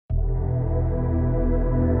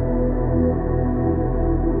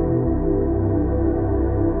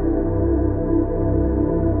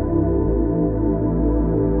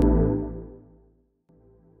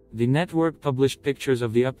The network published pictures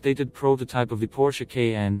of the updated prototype of the Porsche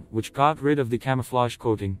Cayenne, which got rid of the camouflage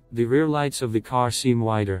coating. The rear lights of the car seem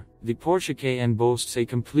wider. The Porsche Cayenne boasts a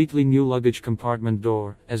completely new luggage compartment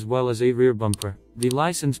door, as well as a rear bumper. The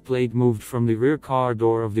license plate moved from the rear car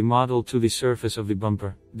door of the model to the surface of the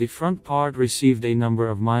bumper. The front part received a number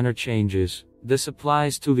of minor changes. This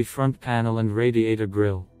applies to the front panel and radiator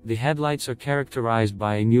grille. The headlights are characterized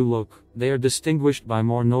by a new look. They are distinguished by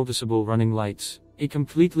more noticeable running lights. A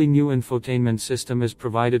completely new infotainment system is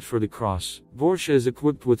provided for the Cross. Porsche is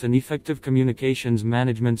equipped with an effective communications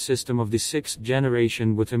management system of the 6th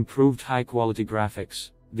generation with improved high-quality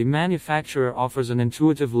graphics. The manufacturer offers an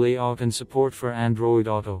intuitive layout and support for Android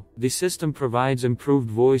Auto. The system provides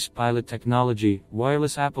improved voice pilot technology,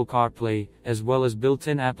 wireless Apple CarPlay, as well as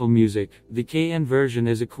built-in Apple Music. The Cayenne version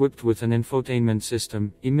is equipped with an infotainment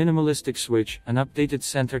system, a minimalistic switch, an updated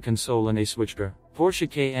center console and a switchgear. Porsche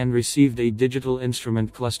Cayenne received a digital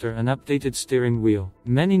instrument cluster and updated steering wheel.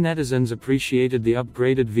 Many netizens appreciated the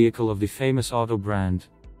upgraded vehicle of the famous auto brand.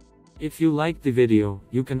 If you liked the video,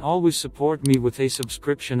 you can always support me with a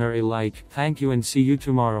subscription or a like. Thank you and see you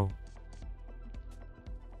tomorrow.